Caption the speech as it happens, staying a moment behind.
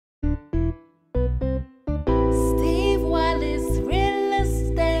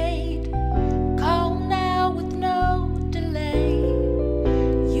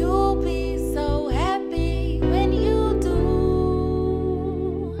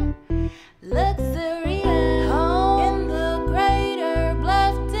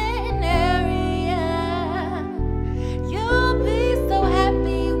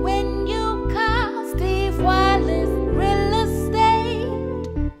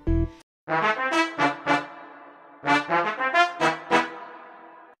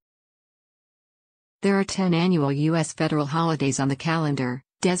There are 10 annual U.S. federal holidays on the calendar,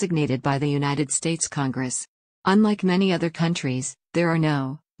 designated by the United States Congress. Unlike many other countries, there are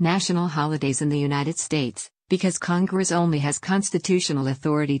no national holidays in the United States, because Congress only has constitutional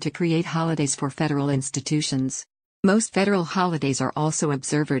authority to create holidays for federal institutions. Most federal holidays are also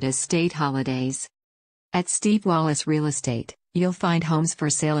observed as state holidays. At Steve Wallace Real Estate, you'll find homes for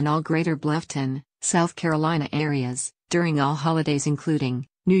sale in all Greater Bluffton, South Carolina areas, during all holidays including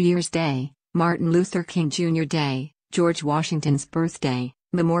New Year's Day, Martin Luther King Jr. Day, George Washington's birthday,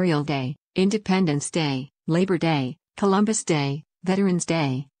 Memorial Day, Independence Day, Labor Day, Columbus Day, Veterans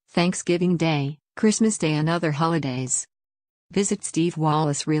Day, Thanksgiving Day, Christmas Day and other holidays. Visit Steve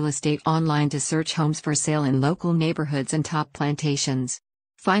Wallace Real Estate online to search homes for sale in local neighborhoods and top plantations.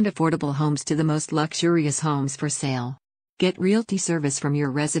 Find affordable homes to the most luxurious homes for sale. Get Realty service from your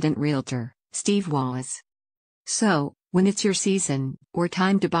resident Realtor, Steve Wallace. So, when it's your season, or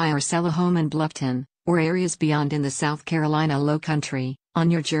time to buy or sell a home in Bluffton, or areas beyond in the South Carolina Lowcountry, on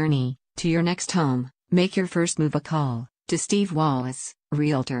your journey to your next home, make your first move a call to Steve Wallace,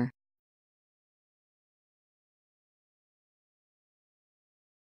 Realtor.